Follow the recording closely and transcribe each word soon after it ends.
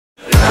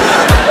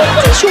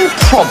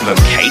problem,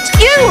 Kate?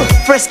 You,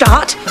 for a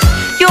start.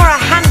 You're a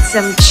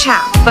handsome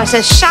chap, but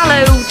a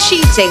shallow,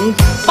 cheating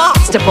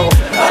bastable.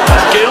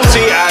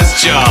 Guilty as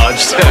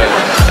charged.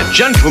 A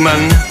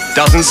gentleman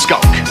doesn't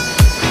skulk.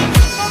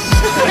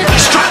 He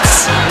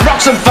struts,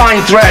 rocks some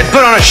fine thread,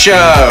 put on a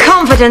show.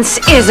 Confidence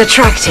is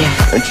attractive.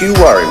 Don't you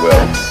worry,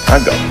 Will.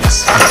 I've got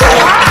this.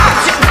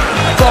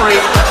 Sorry.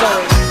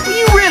 Were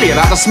you really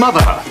about to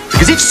smother her?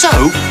 Because if so,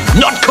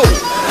 not cool.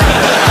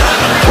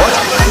 What?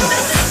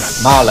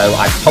 Marlowe,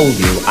 I've told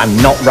you I'm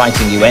not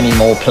writing you any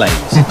more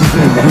plays.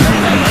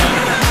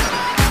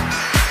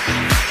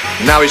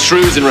 Now his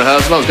shrew's in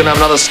rehearsal. I was going to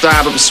have another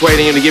stab at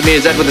persuading him to give me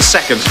his Edward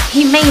II.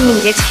 He may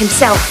need it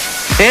himself.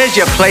 Here's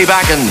your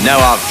playback and no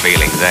hard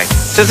feelings, eh?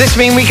 Does this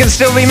mean we can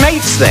still be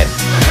mates, then?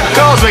 Of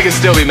course we can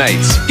still be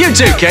mates. You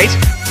too, Kate.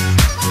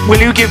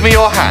 Will you give me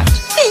your hand?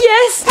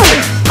 Yes.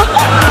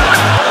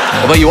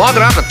 Although you are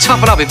going to have to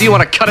toughen up if you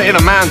want to cut it in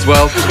a man's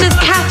world. Does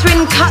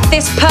Catherine cut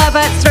this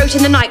pervert's throat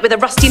in the night with a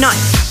rusty knife?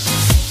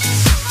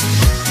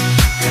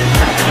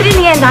 But in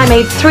the end, I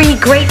made 3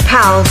 great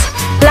pals.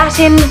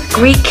 Latin,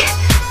 Greek,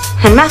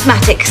 and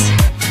mathematics.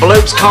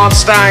 Blokes can't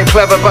stand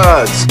clever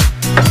birds.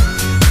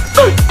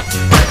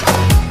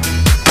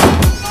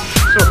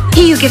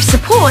 He who gives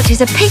support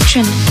is a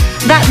patron.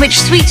 That which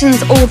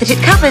sweetens all that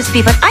it covers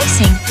be but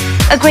icing.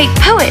 A great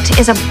poet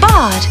is a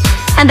bard.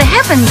 And the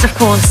heavens, of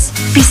course,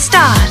 be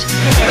starred.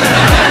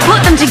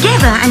 Put them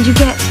together and you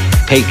get...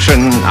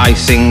 Patron,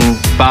 icing,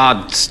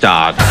 bard,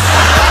 starred.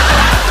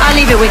 I'll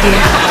leave it with you.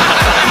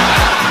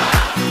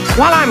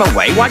 While I'm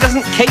away, why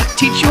doesn't Kate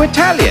teach you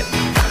Italian?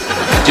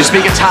 Do you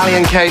speak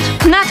Italian, Kate?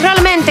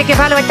 Naturalmente che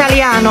parlo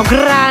italiano,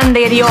 grande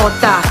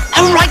idiota.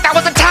 Oh, right, that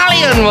was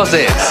Italian, was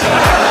it?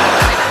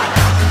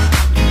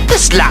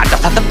 This lad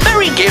doth have the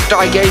very gift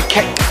I gave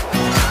Kate.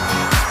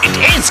 It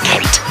is,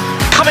 Kate.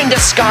 Come in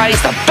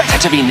disguise, the better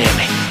to be near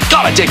me.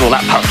 Gotta dig all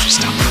that poetry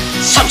stuff.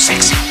 So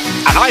sexy.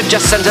 And I've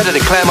just sent her to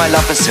declare my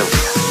love for Sylvia.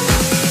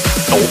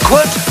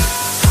 Awkward?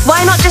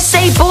 Why not just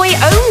say boy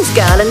owns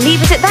girl and leave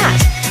it at that?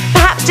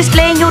 Perhaps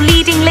displaying your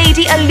leading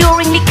lady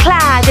alluringly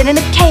clad and in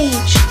a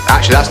cage.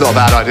 Actually, that's not a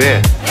bad idea.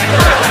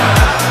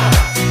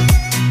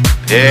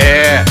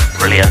 Yeah,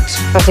 brilliant.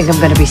 I think I'm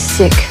going to be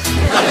sick.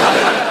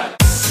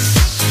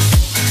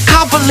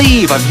 Can't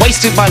believe I've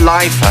wasted my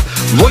life a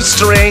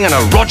roistering and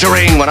a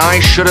rogering when I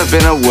should have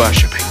been a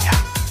worshipping.